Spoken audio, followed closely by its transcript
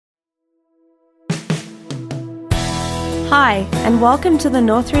Hi, and welcome to the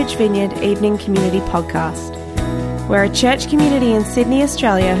Northridge Vineyard Evening Community Podcast. We're a church community in Sydney,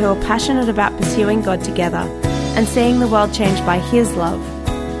 Australia who are passionate about pursuing God together and seeing the world changed by His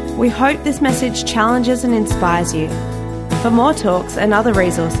love. We hope this message challenges and inspires you. For more talks and other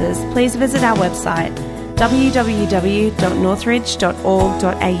resources, please visit our website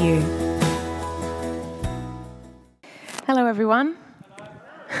www.northridge.org.au. Hello, everyone.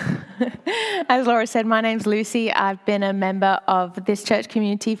 As Laura said, my name's Lucy. I've been a member of this church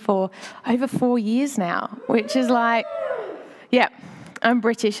community for over 4 years now, which is like, yeah, I'm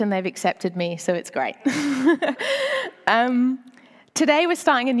British and they've accepted me, so it's great. Today we're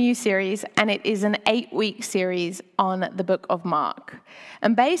starting a new series, and it is an 8-week series on the book of Mark.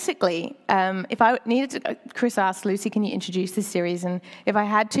 And basically, if I needed to, Chris asked, Lucy, can you introduce this series? And if I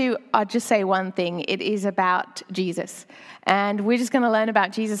had to, I'd just say one thing. It is about Jesus. And we're just going to learn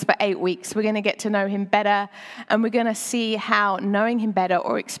about Jesus for 8 weeks. We're going to get to know him better, and we're going to see how knowing him better,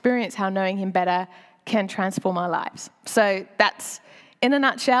 or experience how knowing him better, can transform our lives. So that's, in a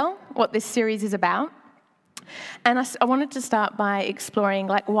nutshell, what this series is about. And I wanted to start by exploring,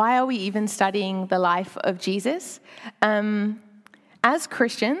 why are we even studying the life of Jesus? As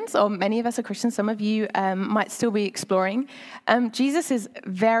Christians, or many of us are Christians, some of you might still be exploring, Jesus is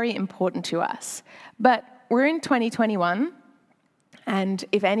very important to us. But we're in 2021, and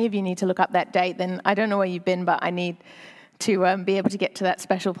if any of you need to look up that date, then I don't know where you've been, but I need to be able to get to that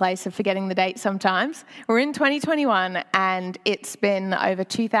special place of forgetting the date sometimes. We're in 2021, and it's been over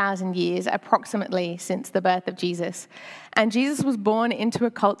 2,000 years, approximately, since the birth of Jesus. And Jesus was born into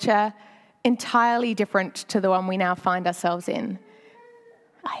a culture entirely different to the one we now find ourselves in.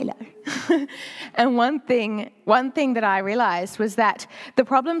 Hello. And one thing that I realized was that the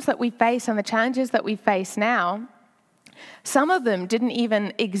problems that we face and the challenges that we face now, some of them didn't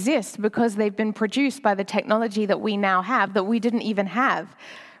even exist because they've been produced by the technology that we now have that we didn't even have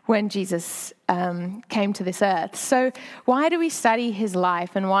when Jesus came to this earth. So why do we study his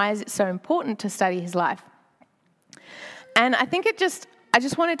life, and why is it so important to study his life? And I think I just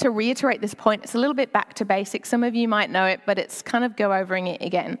wanted to reiterate this point. It's a little bit back to basics. Some of you might know it, but it's kind of overing it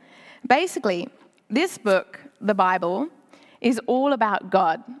again. Basically, this book, the Bible, is all about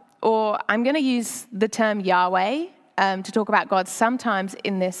God. Or I'm going to use the term Yahweh to talk about God sometimes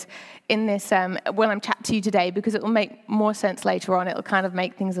in this when I'm chatting to you today, because it will make more sense later on. It will kind of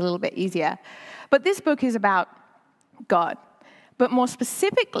make things a little bit easier. But this book is about God, but more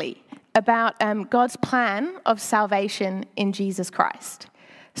specifically about God's plan of salvation in Jesus Christ.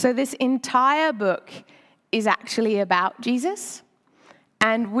 So this entire book is actually about Jesus,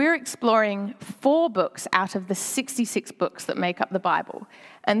 and we're exploring 4 books out of the 66 books that make up the Bible.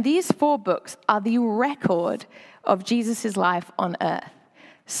 And these 4 books are the record of Jesus' life on earth.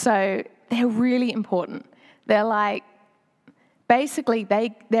 So they're really important. They're basically,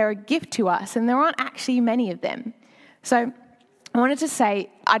 they're a gift to us, and there aren't actually many of them. So I wanted to say,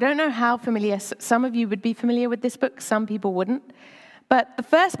 I don't know how familiar, some of you would be familiar with this book, some people wouldn't. But the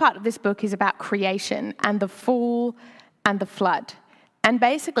first part of this book is about creation and the fall and the flood. And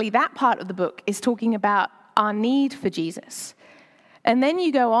basically that part of the book is talking about our need for Jesus. And then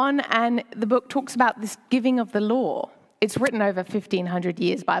you go on, and the book talks about this giving of the law. It's written over 1,500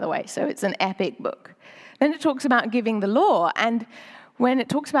 years, by the way, so it's an epic book. Then it talks about giving the law, and when it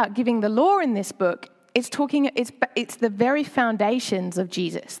talks about giving the law in this book, it's the very foundations of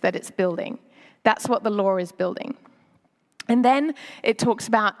Jesus that it's building. That's what the law is building. And then it talks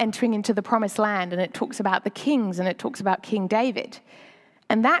about entering into the promised land, and it talks about the kings, and it talks about King David.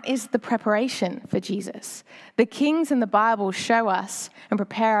 And that is the preparation for Jesus. The kings in the Bible show us and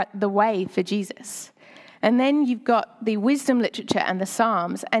prepare the way for Jesus. And then you've got the wisdom literature and the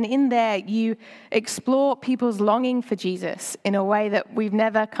Psalms, and in there you explore people's longing for Jesus in a way that we've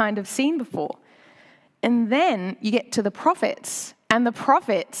never kind of seen before. And then you get to the prophets, and the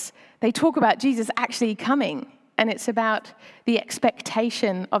prophets, they talk about Jesus actually coming, and it's about the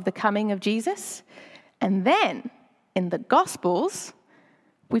expectation of the coming of Jesus. And then in the Gospels,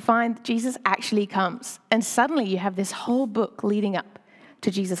 we find Jesus actually comes, and suddenly you have this whole book leading up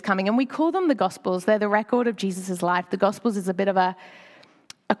to Jesus coming. And we call them the Gospels. They're the record of Jesus' life. The Gospels is a bit of a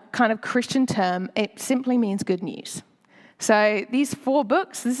kind of Christian term. It simply means good news. So these 4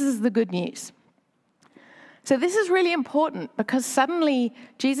 books, this is the good news. So this is really important, because suddenly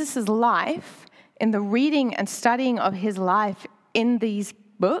Jesus' life, in the reading and studying of his life in these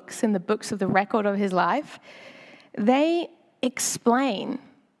books, in the books of the record of his life, they explain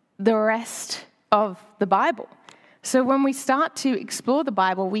the rest of the Bible. So when we start to explore the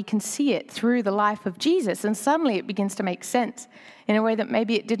Bible, we can see it through the life of Jesus, and suddenly it begins to make sense in a way that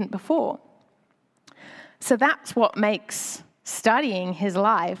maybe it didn't before. So that's what makes studying his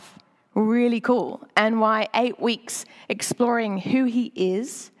life really cool, and why 8 weeks exploring who he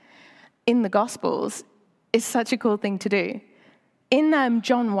is in the Gospels is such a cool thing to do. In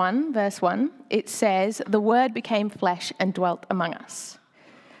John 1, verse 1, it says, "The Word became flesh and dwelt among us."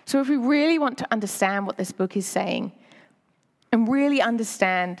 So if we really want to understand what this book is saying and really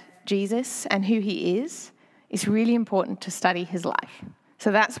understand Jesus and who he is, it's really important to study his life.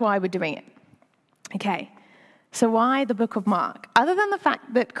 So that's why we're doing it. Okay. So why the book of Mark? Other than the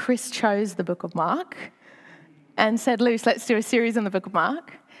fact that Chris chose the book of Mark and said, Luce, let's do a series on the book of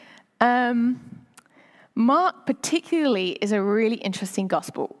Mark. Mark particularly is a really interesting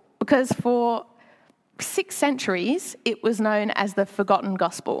gospel because for 6 centuries, it was known as the forgotten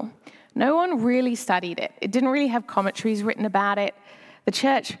gospel. No one really studied it. It didn't really have commentaries written about it. The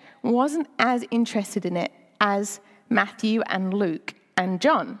church wasn't as interested in it as Matthew and Luke and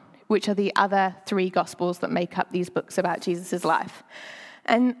John, which are the other 3 Gospels that make up these books about Jesus' life.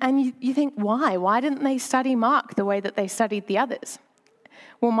 And you think, why? Why didn't they study Mark the way that they studied the others?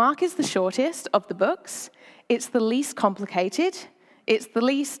 Well, Mark is the shortest of the books. It's the least complicated. It's the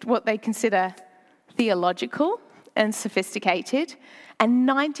least what they consider theological and sophisticated. And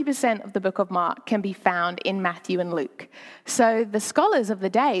 90% of the book of Mark can be found in Matthew and Luke. So the scholars of the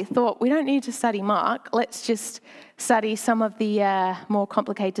day thought, we don't need to study Mark, let's just study some of the more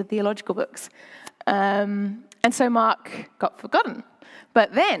complicated theological books. And so Mark got forgotten.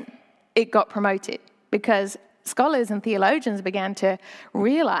 But then it got promoted because scholars and theologians began to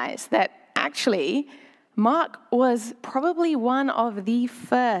realize that actually Mark was probably one of the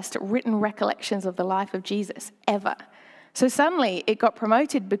first written recollections of the life of Jesus ever. So suddenly it got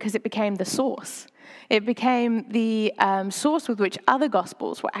promoted because it became the source. It became the source with which other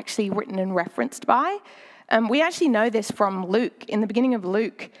Gospels were actually written and referenced by. We actually know this from Luke. In the beginning of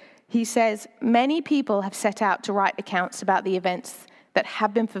Luke, he says, "Many people have set out to write accounts about the events that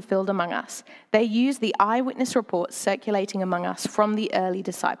have been fulfilled among us. They use the eyewitness reports circulating among us from the early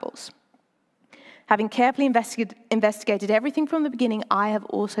disciples. Having carefully investigated everything from the beginning, I have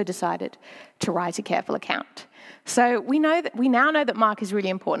also decided to write a careful account." So we now know that Mark is really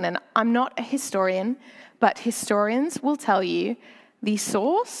important, and I'm not a historian, but historians will tell you the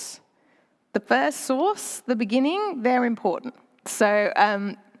source, the first source, the beginning, they're important. So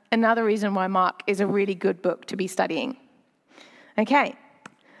another reason why Mark is a really good book to be studying. Okay,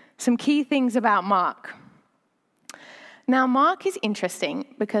 some key things about Mark. Now, Mark is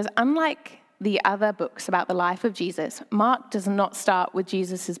interesting because unlike the other books about the life of Jesus, Mark does not start with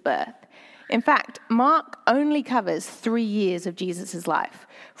Jesus' birth. In fact, Mark only covers 3 years of Jesus' life,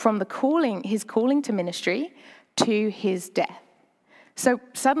 from his calling to ministry to his death. So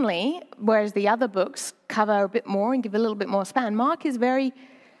suddenly, whereas the other books cover a bit more and give a little bit more span, Mark is very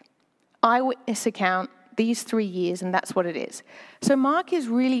eyewitness account, these 3 years, and that's what it is. So Mark is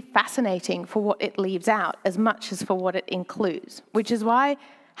really fascinating for what it leaves out as much as for what it includes, which is why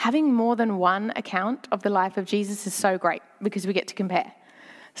having more than one account of the life of Jesus is so great, because we get to compare.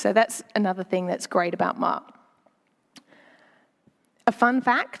 So that's another thing that's great about Mark. A fun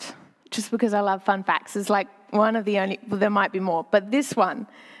fact, just because I love fun facts, is like one of the only, well, there might be more, but this one.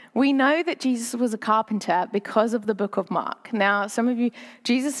 We know that Jesus was a carpenter because of the book of Mark. Now, some of you,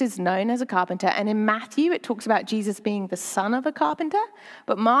 Jesus is known as a carpenter, and in Matthew it talks about Jesus being the son of a carpenter,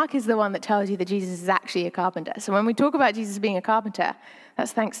 but Mark is the one that tells you that Jesus is actually a carpenter. So when we talk about Jesus being a carpenter,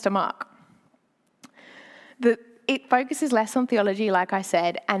 that's thanks to Mark. It focuses less on theology, like I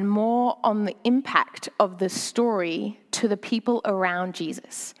said, and more on the impact of the story to the people around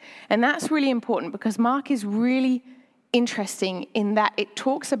Jesus. And that's really important because Mark is really interesting in that it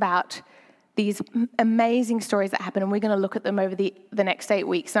talks about these amazing stories that happen, and we're going to look at them over the next 8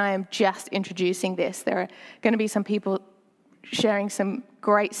 weeks. And I am just introducing this. There are going to be some people sharing some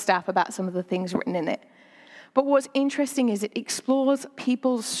great stuff about some of the things written in it. But what's interesting is it explores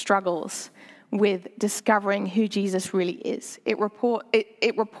people's struggles with discovering who Jesus really is. It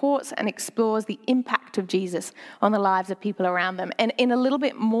reports and explores the impact of Jesus on the lives of people around them, and in a little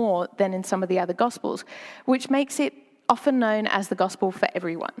bit more than in some of the other Gospels, which makes it often known as the gospel for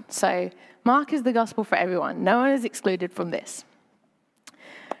everyone. So Mark is the gospel for everyone. No one is excluded from this.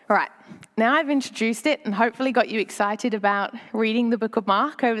 All right, now I've introduced it and hopefully got you excited about reading the book of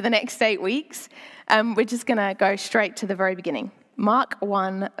Mark over the next 8 weeks. We're just going to go straight to the very beginning. Mark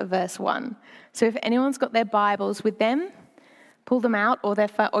 1, verse 1. So if anyone's got their Bibles with them, pull them out,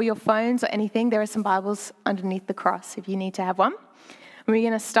 or your phones or anything. There are some Bibles underneath the cross if you need to have one. And we're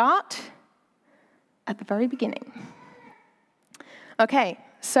going to start at the very beginning. Okay,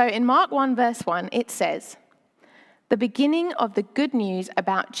 so in Mark 1, verse 1, it says, the beginning of the good news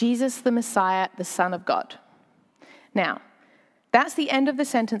about Jesus the Messiah, the Son of God. Now, that's the end of the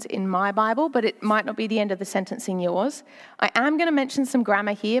sentence in my Bible, but it might not be the end of the sentence in yours. I am going to mention some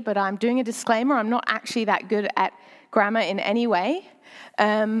grammar here, but I'm doing a disclaimer. I'm not actually that good at grammar in any way,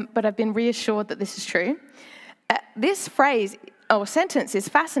 but I've been reassured that this is true. This phrase or sentence is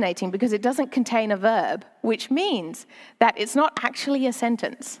fascinating because it doesn't contain a verb, which means that it's not actually a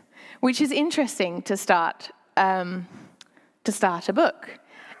sentence, which is interesting to start a book.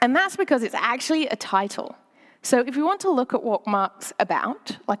 And that's because it's actually a title. So if we want to look at what Mark's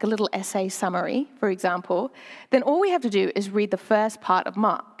about, like a little essay summary, for example, then all we have to do is read the first part of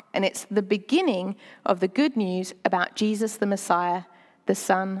Mark, and it's the beginning of the good news about Jesus the Messiah, the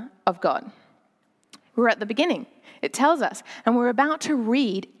Son of God. We're at the beginning. It tells us, and we're about to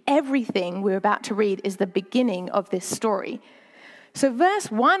read, everything we're about to read is the beginning of this story. So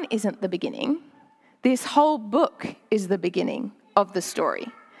verse 1 isn't the beginning. This whole book is the beginning of the story.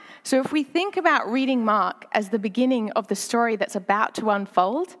 So if we think about reading Mark as the beginning of the story that's about to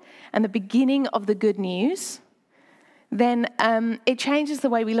unfold and the beginning of the good news, then it changes the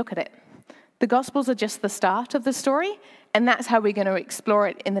way we look at it. The Gospels are just the start of the story, and that's how we're going to explore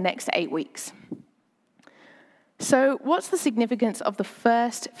it in the next 8 weeks. So what's the significance of the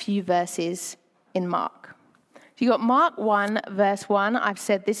first few verses in Mark? So you got Mark 1, verse 1. I've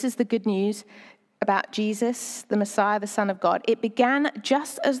said this is the good news about Jesus, the Messiah, the Son of God. It began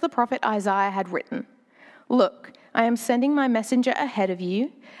just as the prophet Isaiah had written. Look, I am sending my messenger ahead of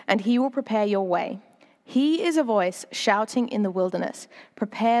you, and he will prepare your way. He is a voice shouting in the wilderness,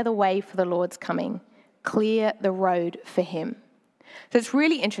 prepare the way for the Lord's coming, clear the road for him. So it's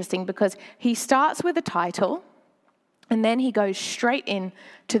really interesting because he starts with a title, and then he goes straight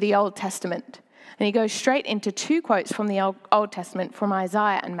into the Old Testament. And he goes straight into 2 quotes from the Old Testament from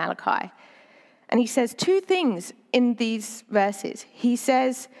Isaiah and Malachi. And he says 2 things in these verses. He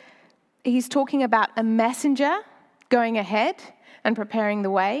says he's talking about a messenger going ahead and preparing the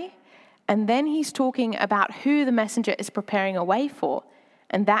way. And then he's talking about who the messenger is preparing a way for,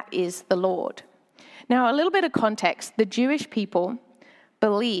 and that is the Lord. Now, a little bit of context. The Jewish people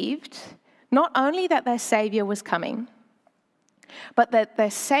believed not only that their Savior was coming, but that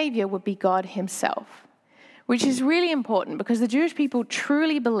their Savior would be God himself, which is really important because the Jewish people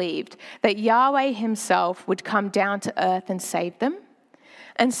truly believed that Yahweh himself would come down to earth and save them.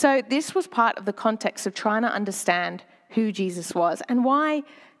 And so this was part of the context of trying to understand who Jesus was and why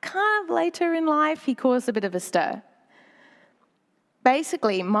kind of later in life he caused a bit of a stir.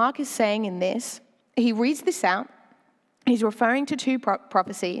 Basically, Mark is saying in this, he reads this out, he's referring to 2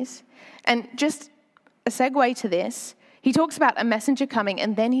 prophecies, and just a segue to this, he talks about a messenger coming,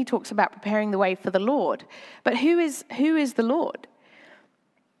 and then he talks about preparing the way for the Lord. But who is the Lord?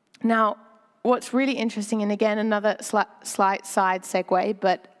 Now, what's really interesting, and again, another slight side segue,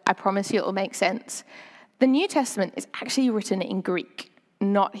 but I promise you it will make sense. The New Testament is actually written in Greek,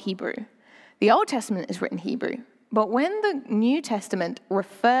 not Hebrew. The Old Testament is written Hebrew. But when the New Testament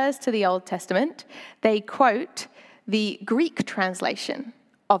refers to the Old Testament, they quote the Greek translation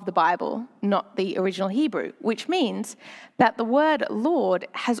of the Bible, not the original Hebrew, which means that the word Lord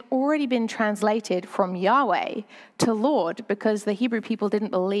has already been translated from Yahweh to Lord because the Hebrew people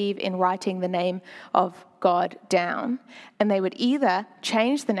didn't believe in writing the name of God down. And they would either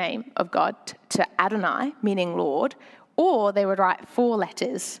change the name of God to Adonai, meaning Lord, or they would write 4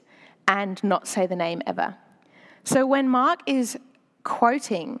 letters and not say the name ever. So when Mark is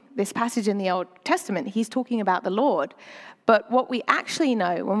quoting this passage in the Old Testament, he's talking about the Lord. But what we actually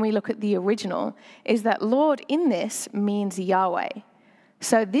know when we look at the original is that Lord in this means Yahweh.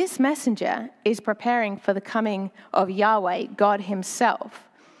 So this messenger is preparing for the coming of Yahweh, God himself,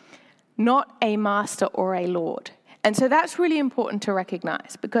 not a master or a lord. And so that's really important to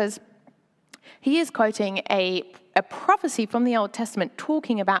recognize because he is quoting a prophecy from the Old Testament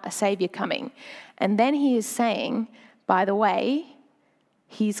talking about a savior coming. And then he is saying, by the way,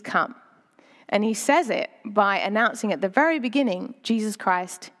 he's come. And he says it by announcing at the very beginning, Jesus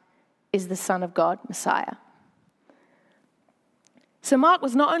Christ is the Son of God, Messiah. So Mark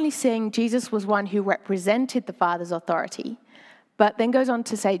was not only saying Jesus was one who represented the Father's authority, but then goes on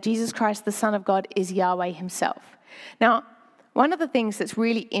to say Jesus Christ, the Son of God, is Yahweh himself. Now, one of the things that's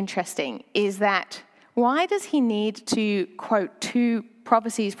really interesting is that why does he need to quote 2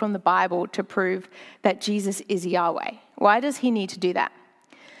 prophecies from the Bible to prove that Jesus is Yahweh? Why does he need to do that?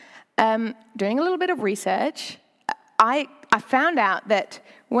 Doing a little bit of research, I found out that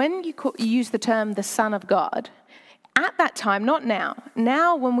when you use the term the Son of God, at that time, not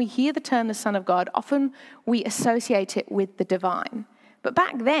now when we hear the term the Son of God, often we associate it with the divine. But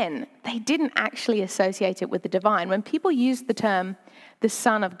back then, they didn't actually associate it with the divine. When people used the term the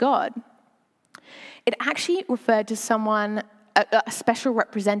Son of God, it actually referred to someone, a special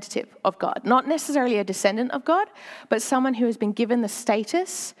representative of God, not necessarily a descendant of God, but someone who has been given the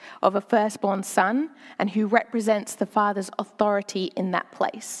status of a firstborn son and who represents the Father's authority in that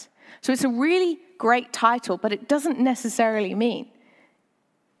place. So it's a really great title, but it doesn't necessarily mean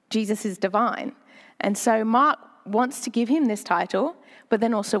Jesus is divine. And so Mark wants to give him this title, but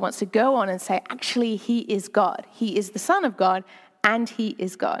then also wants to go on and say, actually, he is God. He is the Son of God, and he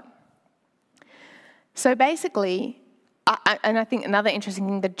is God. So basically, and I think another interesting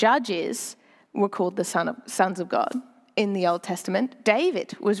thing, the judges were called the sons of God in the Old Testament.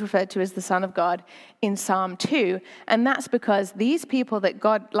 David was referred to as the Son of God in Psalm 2, and that's because these people that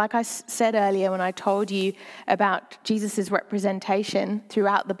God, like I said earlier when I told you about Jesus' representation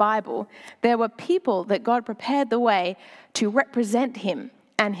throughout the Bible, there were people that God prepared the way to represent him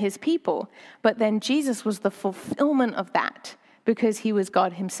and his people, but then Jesus was the fulfillment of that because he was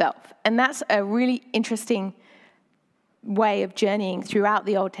God himself. And that's a really interesting way of journeying throughout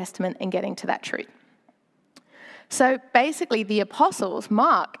the Old Testament and getting to that truth. So basically, the apostles,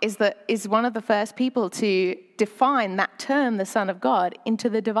 Mark is one of the first people to define that term, the Son of God, into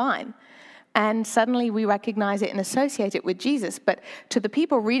the divine. And suddenly we recognize it and associate it with Jesus. But to the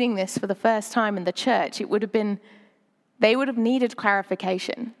people reading this for the first time in the church, they would have needed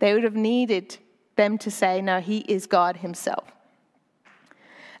clarification. They would have needed them to say, no, he is God himself.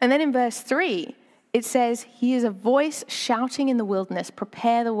 And then in verse 3, it says, he is a voice shouting in the wilderness,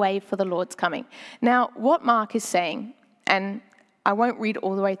 prepare the way for the Lord's coming. Now, what Mark is saying, and I won't read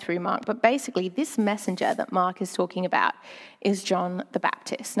all the way through Mark, but basically this messenger that Mark is talking about is John the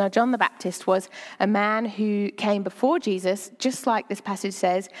Baptist. Now, John the Baptist was a man who came before Jesus, just like this passage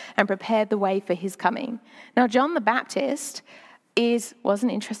says, and prepared the way for his coming. Now, John the Baptist was an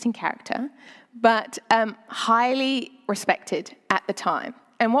interesting character, but highly respected at the time.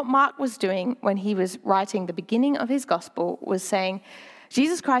 And what Mark was doing when he was writing the beginning of his gospel was saying,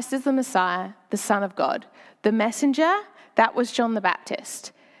 Jesus Christ is the Messiah, the Son of God. The messenger, that was John the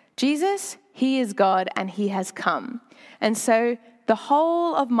Baptist. Jesus, he is God and he has come. And so the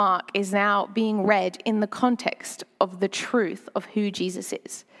whole of Mark is now being read in the context of the truth of who Jesus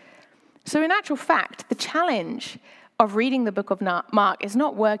is. So in actual fact, the challenge of reading the book of Mark is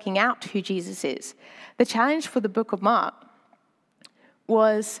not working out who Jesus is. The challenge for the book of Mark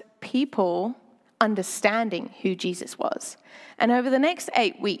was people understanding who Jesus was. And over the next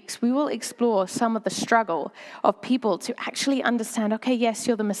 8 weeks, we will explore some of the struggle of people to actually understand, okay, yes,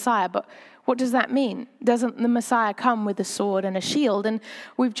 you're the Messiah, but what does that mean? Doesn't the Messiah come with a sword and a shield? And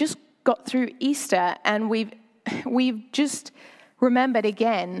we've just got through Easter, and we've just remembered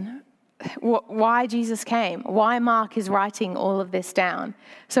again why Jesus came, why Mark is writing all of this down.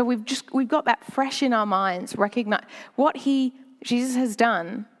 So we've got that fresh in our minds, recognize what Jesus has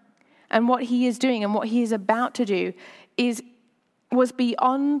done and what he is doing and what he is about to do was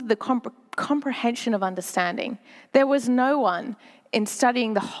beyond the comprehension of understanding. There was no one in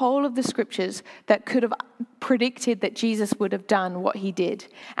studying the whole of the scriptures that could have predicted that Jesus would have done what he did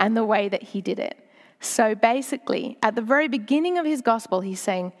and the way that he did it. So basically, at the very beginning of his gospel, he's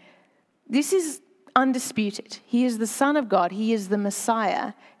saying, this is undisputed. He is the Son of God. He is the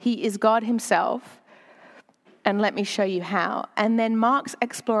Messiah. He is God himself. And let me show you how. And then Mark's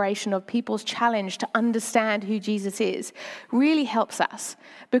exploration of people's challenge to understand who Jesus is really helps us,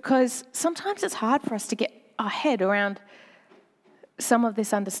 because sometimes it's hard for us to get our head around some of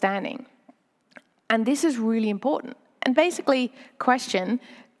this understanding. And this is really important. And basically, question,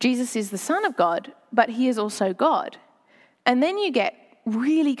 Jesus is the Son of God, but he is also God. And then you get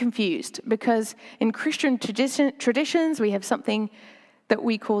really confused, because in Christian traditions, we have something that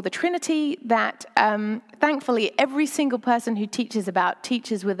we call the Trinity that thankfully every single person who teaches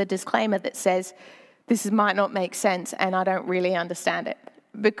with a disclaimer that says, this might not make sense and I don't really understand it.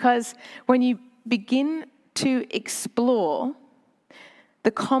 Because when you begin to explore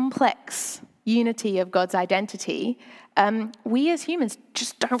the complex unity of God's identity, we as humans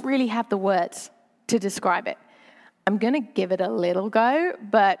just don't really have the words to describe it. I'm going to give it a little go,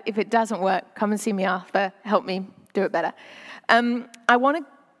 but if it doesn't work, come and see me after, help me do it better. I want to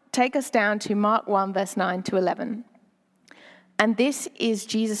take us down to Mark 1, verse 9 to 11. And this is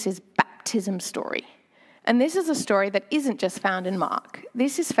Jesus' baptism story. And this is a story that isn't just found in Mark.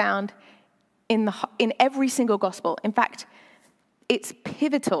 This is found in every single gospel. In fact, it's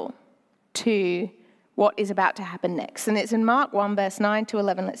pivotal to what is about to happen next. And it's in Mark 1, verse 9 to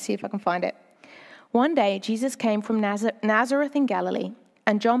 11. Let's see if I can find it. One day, Jesus came from Nazareth in Galilee,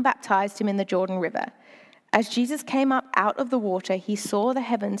 and John baptized him in the Jordan River. As Jesus came up out of the water, he saw the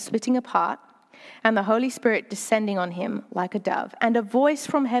heavens splitting apart and the Holy Spirit descending on him like a dove. And a voice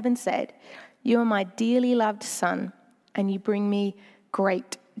from heaven said, "You are my dearly loved Son, and you bring me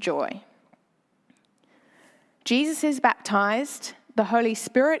great joy." Jesus is baptized, the Holy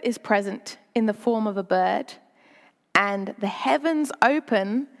Spirit is present in the form of a bird, and the heavens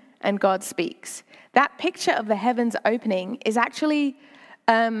open and God speaks. That picture of the heavens opening is actually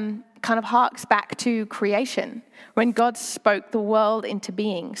kind of harks back to creation, when God spoke the world into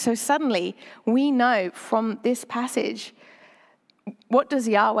being. So suddenly we know from this passage, what does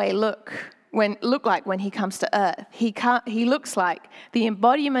Yahweh look like when he comes to earth? He looks like the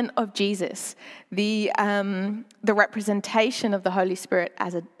embodiment of Jesus, the representation of the Holy Spirit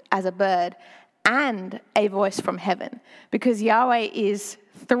as a bird, and a voice from heaven, because Yahweh is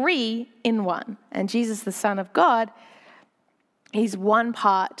 3 in 1, and Jesus, the Son of God, he's one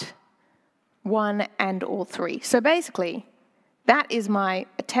part, one and all 3. So basically, that is my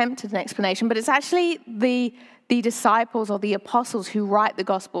attempt at an explanation, but it's actually the disciples or the apostles who write the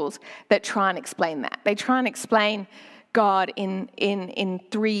Gospels that try and explain that. They try and explain God in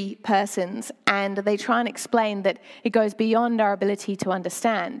 3 persons, and they try and explain that it goes beyond our ability to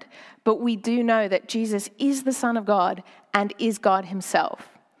understand. But we do know that Jesus is the Son of God and is God himself.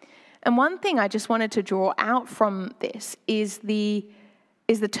 And one thing I just wanted to draw out from this is the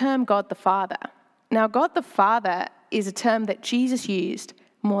term God the Father. Now, God the Father is a term that Jesus used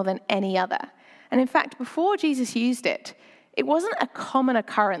more than any other. And in fact, before Jesus used it, it wasn't a common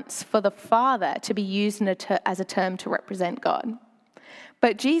occurrence for the Father to be used as a term to represent God.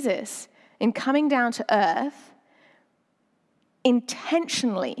 But Jesus, in coming down to earth,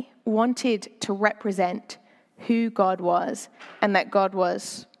 intentionally wanted to represent who God was and that God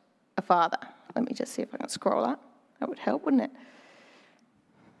was a father. Let me just see if I can scroll up. That would help, wouldn't it?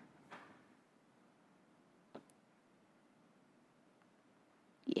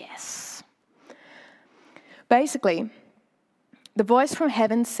 Yes. Basically, the voice from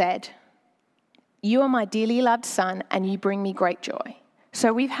heaven said, "You are my dearly loved Son, and you bring me great joy."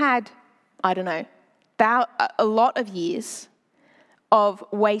 So we've had, a lot of years of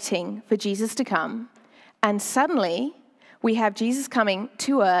waiting for Jesus to come, and suddenly we have Jesus coming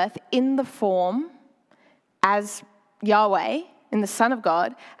to earth in the form as Yahweh, in the Son of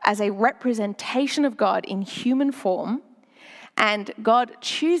God, as a representation of God in human form, and God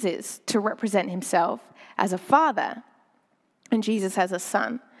chooses to represent himself as a father and Jesus as a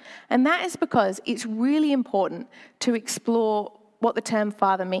son. And that is because it's really important to explore what the term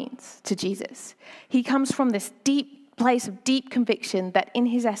father means to Jesus. He comes from this deep place of deep conviction that in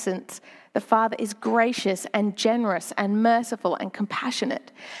his essence, the Father is gracious and generous and merciful and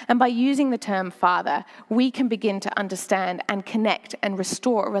compassionate. And by using the term Father, we can begin to understand and connect and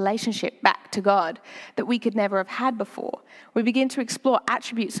restore a relationship back to God that we could never have had before. We begin to explore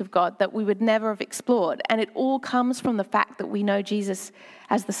attributes of God that we would never have explored. And it all comes from the fact that we know Jesus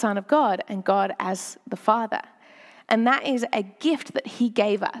as the Son of God and God as the Father. And that is a gift that he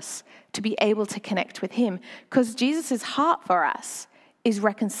gave us to be able to connect with him, because Jesus' heart for us is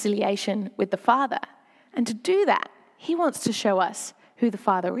reconciliation with the Father. And to do that, he wants to show us who the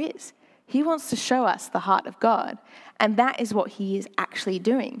Father is. He wants to show us the heart of God. And that is what he is actually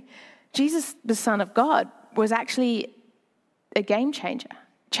doing. Jesus, the Son of God, was actually a game changer,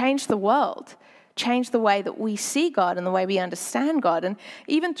 changed the world, changed the way that we see God and the way we understand God. And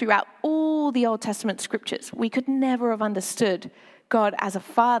even throughout all the Old Testament scriptures, we could never have understood God as a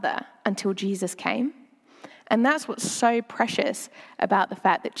father until Jesus came. And that's what's so precious about the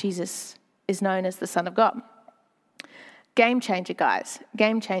fact that Jesus is known as the Son of God. Game changer, guys.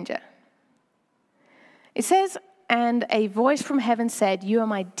 Game changer. It says, "And a voice from heaven said, 'You are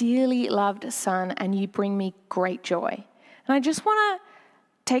my dearly loved Son, and you bring me great joy.'" And I just want to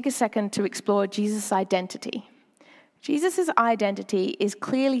take a second to explore Jesus' identity. Jesus' identity is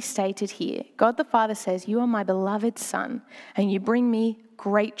clearly stated here. God the Father says, "You are my beloved Son, and you bring me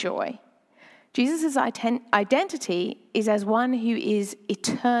great joy." Jesus' identity is as one who is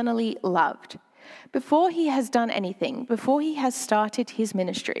eternally loved. Before he has done anything, before he has started his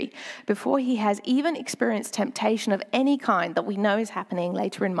ministry, before he has even experienced temptation of any kind that we know is happening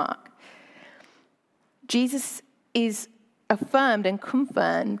later in Mark, Jesus is affirmed and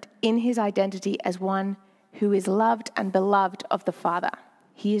confirmed in his identity as one who is loved and beloved of the Father.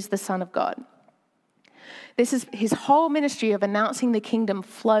 He is the Son of God. This is his whole ministry of announcing the kingdom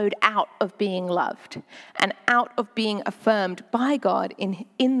flowed out of being loved and out of being affirmed by God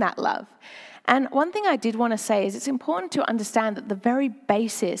in that love. And one thing I did want to say is it's important to understand that the very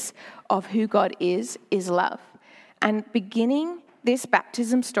basis of who God is love. And beginning this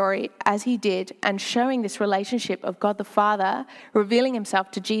baptism story as he did and showing this relationship of God the Father revealing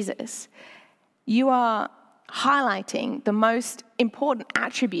himself to Jesus, you are highlighting the most important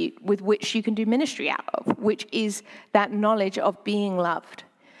attribute with which you can do ministry out of, which is that knowledge of being loved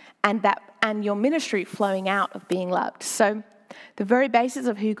and your ministry flowing out of being loved. So the very basis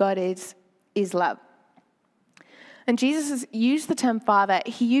of who God is love. And Jesus has used the term Father.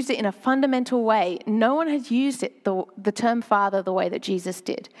 He used it in a fundamental way. No one had used it, the term Father, the way that Jesus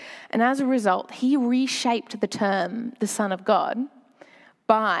did. And as a result, he reshaped the term, the Son of God,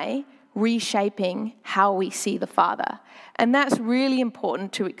 by reshaping how we see the Father. And that's really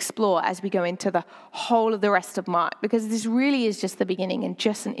important to explore as we go into the whole of the rest of Mark, because this really is just the beginning and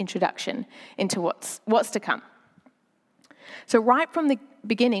just an introduction into what's to come. So right from the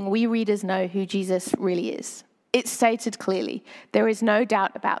beginning, we readers know who Jesus really is. It's stated clearly. There is no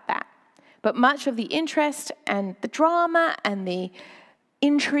doubt about that. But much of the interest and the drama and the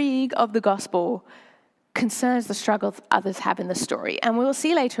intrigue of the gospel concerns the struggles others have in the story. And we'll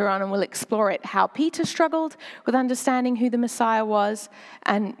see later on, and we'll explore it, how Peter struggled with understanding who the Messiah was,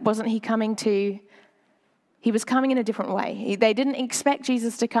 and he was coming in a different way. They didn't expect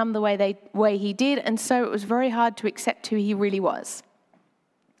Jesus to come the way he did, and so it was very hard to accept who he really was.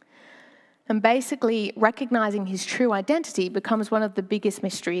 And basically, recognizing his true identity becomes one of the biggest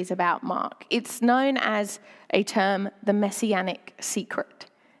mysteries about Mark. It's known as a term, the Messianic secret.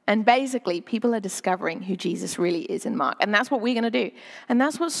 And basically, people are discovering who Jesus really is in Mark. And that's what we're going to do. And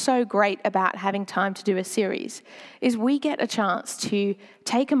that's what's so great about having time to do a series, is we get a chance to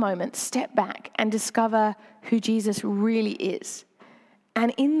take a moment, step back, and discover who Jesus really is.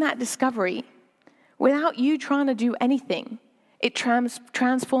 And in that discovery, without you trying to do anything, it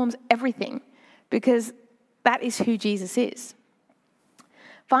transforms everything, because that is who Jesus is.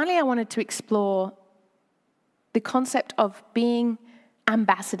 Finally, I wanted to explore the concept of being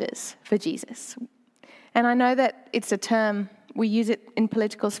ambassadors for Jesus. And I know that it's a term, we use it in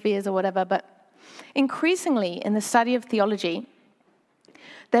political spheres or whatever, but increasingly in the study of theology,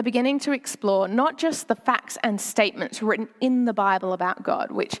 they're beginning to explore not just the facts and statements written in the Bible about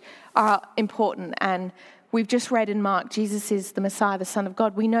God, which are important, and we've just read in Mark, Jesus is the Messiah, the Son of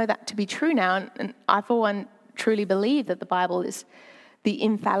God. We know that to be true now, and I, for one, truly believe that the Bible is the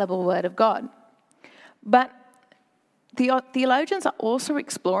infallible word of God. But the theologians are also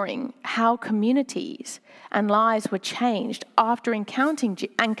exploring how communities and lives were changed after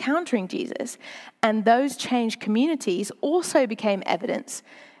encountering Jesus, and those changed communities also became evidence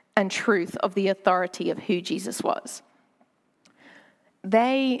and truth of the authority of who Jesus was.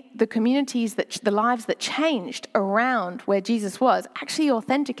 The communities, the lives that changed around where Jesus was, actually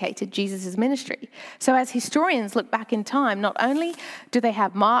authenticated Jesus' ministry. So as historians look back in time, not only do they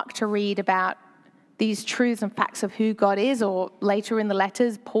have Mark to read about these truths and facts of who God is, or later in the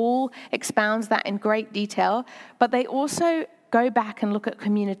letters, Paul expounds that in great detail, but they also go back and look at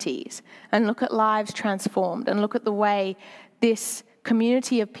communities and look at lives transformed and look at the way this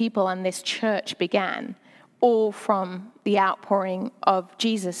community of people and this church began, all from the outpouring of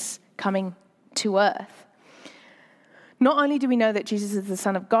Jesus coming to earth. Not only do we know that Jesus is the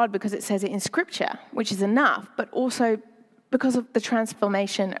Son of God because it says it in Scripture, which is enough, but also because of the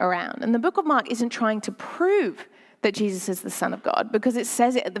transformation around. And the book of Mark isn't trying to prove that Jesus is the Son of God, because it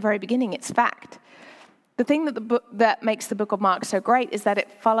says it at the very beginning, it's fact. The thing that makes the book of Mark so great is that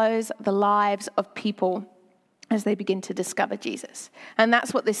it follows the lives of people as they begin to discover Jesus. And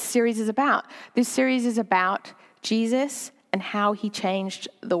that's what this series is about. This series is about Jesus and how he changed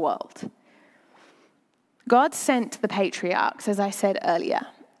the world. God sent the patriarchs, as I said earlier,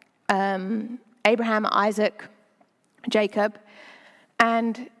 Abraham, Isaac, Jacob,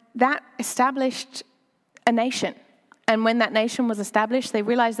 and that established a nation. And when that nation was established, they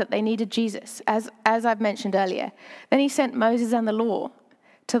realized that they needed Jesus, as I've mentioned earlier. Then he sent Moses and the law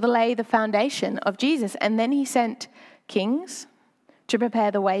to lay the foundation of Jesus. And then he sent kings to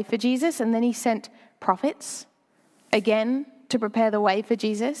prepare the way for Jesus. And then he sent prophets, again, to prepare the way for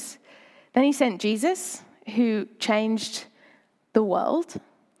Jesus. Then he sent Jesus, who changed the world.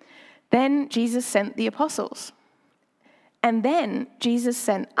 Then Jesus sent the apostles. And then Jesus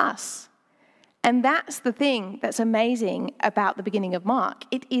sent us. And that's the thing that's amazing about the beginning of Mark.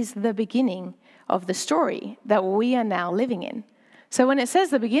 It is the beginning of the story that we are now living in. So when it says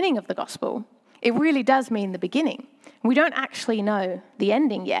the beginning of the gospel, it really does mean the beginning. We don't actually know the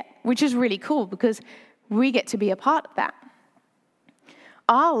ending yet, which is really cool because we get to be a part of that.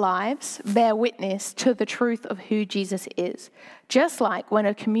 Our lives bear witness to the truth of who Jesus is. Just like when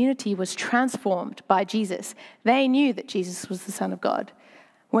a community was transformed by Jesus, they knew that Jesus was the Son of God.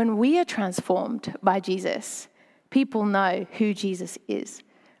 When we are transformed by Jesus, people know who Jesus is.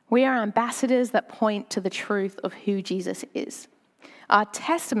 We are ambassadors that point to the truth of who Jesus is. Our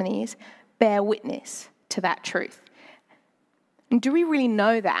testimonies bear witness to that truth. And do we really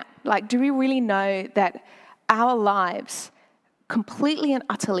know that? Do we really know that our lives completely and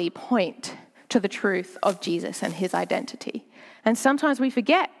utterly point to the truth of Jesus and his identity? And sometimes we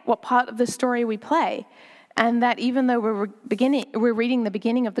forget what part of the story we play, and that even though we're reading the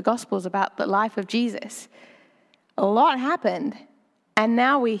beginning of the Gospels about the life of Jesus, a lot happened, and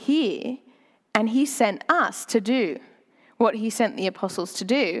now we're here, and he sent us to do what he sent the apostles to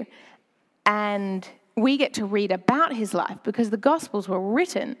do, and we get to read about his life because the Gospels were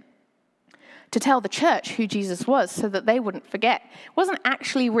written to tell the church who Jesus was so that they wouldn't forget. It wasn't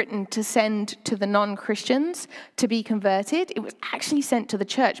actually written to send to the non-Christians to be converted. It was actually sent to the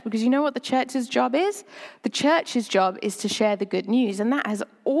church, because you know what the church's job is? The church's job is to share the good news, and that has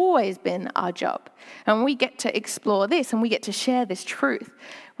always been our job. And we get to explore this, and we get to share this truth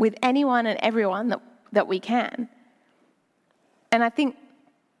with anyone and everyone that we can. And I think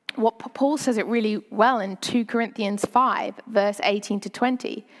what Paul says it really well in 2 Corinthians 5, verse 18 to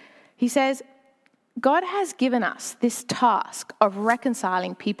 20. He says, God has given us this task of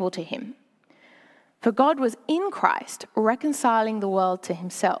reconciling people to him. For God was in Christ reconciling the world to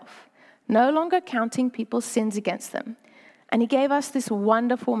himself, no longer counting people's sins against them. And he gave us this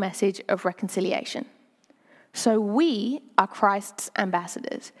wonderful message of reconciliation. So we are Christ's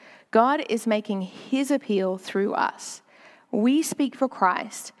ambassadors. God is making his appeal through us. We speak for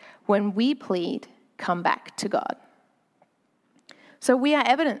Christ when we plead, come back to God. So we are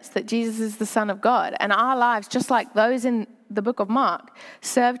evidence that Jesus is the Son of God, and our lives, just like those in the book of Mark,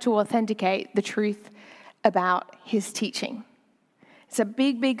 serve to authenticate the truth about his teaching. It's a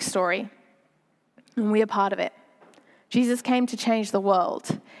big, big story, and we are part of it. Jesus came to change the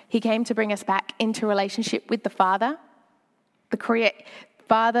world. He came to bring us back into relationship with the Father, the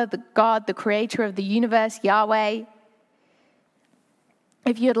God, the creator of the universe, Yahweh.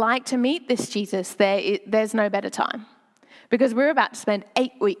 If you'd like to meet this Jesus, there's no better time, because we're about to spend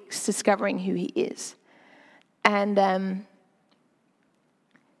 8 weeks discovering who he is. And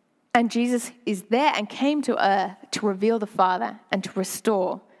Jesus is there and came to earth to reveal the Father and to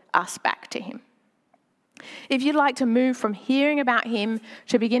restore us back to him. If you'd like to move from hearing about him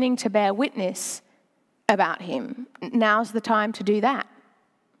to beginning to bear witness about him, now's the time to do that.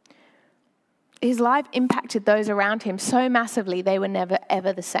 His life impacted those around him so massively they were never,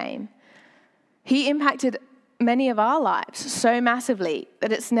 ever the same. He impacted many of our lives so massively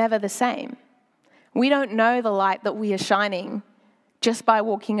that it's never the same. We don't know the light that we are shining just by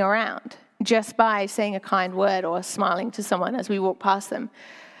walking around, just by saying a kind word or smiling to someone as we walk past them.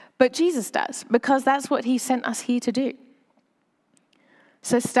 But Jesus does, because that's what he sent us here to do.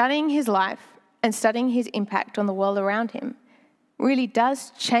 So studying his life and studying his impact on the world around him really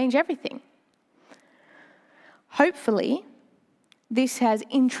does change everything. Hopefully, this has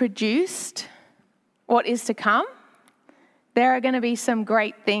introduced what is to come. There are going to be some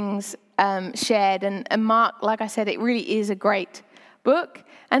great things shared. And Mark, like I said, it really is a great book.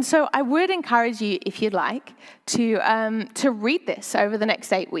 And so I would encourage you, if you'd like, to read this over the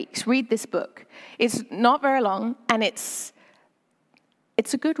next 8 weeks. Read this book. It's not very long, and it's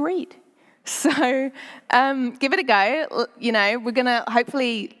a good read. So give it a go. You know, we're going to,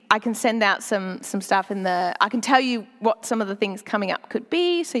 hopefully, I can send out some stuff I can tell you what some of the things coming up could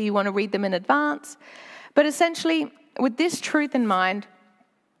be, so you want to read them in advance. But essentially, with this truth in mind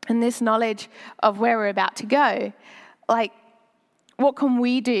and this knowledge of where we're about to go, what can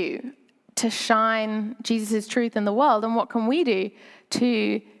we do to shine Jesus' truth in the world? And what can we do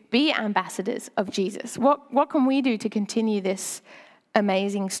to be ambassadors of Jesus? What can we do to continue this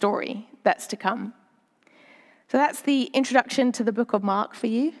amazing story that's to come? So that's the introduction to the book of Mark for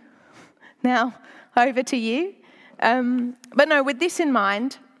you. Now, over to you. But no, with this in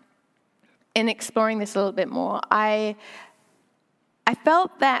mind, in exploring this a little bit more, I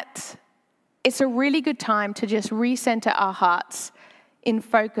felt that it's a really good time to just recenter our hearts in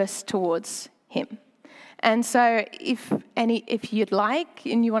focus towards him. And so if you'd like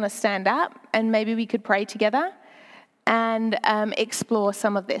and you want to stand up, and maybe we could pray together and explore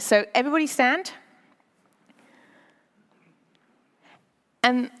some of this. So everybody stand.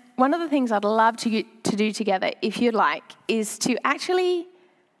 And one of the things I'd love to do together, if you'd like, is to actually,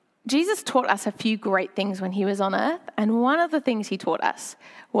 Jesus taught us a few great things when he was on earth, and one of the things he taught us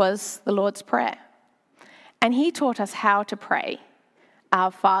was the Lord's Prayer. And he taught us how to pray,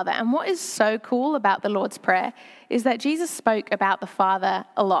 our Father. And what is so cool about the Lord's Prayer is that Jesus spoke about the Father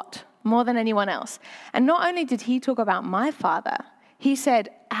a lot, more than anyone else. And not only did he talk about my Father, he said,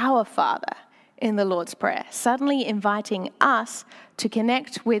 our Father in the Lord's Prayer, suddenly inviting us to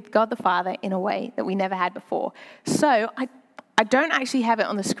connect with God the Father in a way that we never had before. So I don't actually have it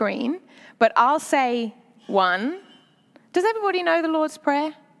on the screen, but I'll say one. Does everybody know the Lord's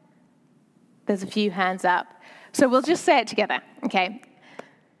Prayer? There's a few hands up. So we'll just say it together, okay?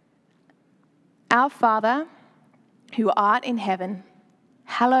 Our Father, who art in heaven,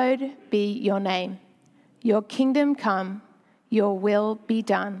 hallowed be your name. Your kingdom come, your will be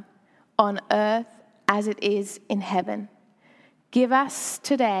done, on earth as it is in heaven. Give us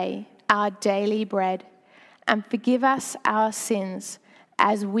today our daily bread, and forgive us our sins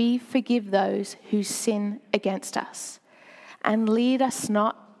as we forgive those who sin against us. And lead us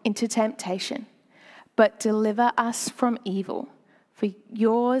not into temptation, but deliver us from evil. For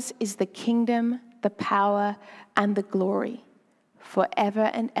yours is the kingdom, the power, and the glory, forever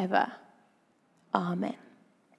and ever. Amen.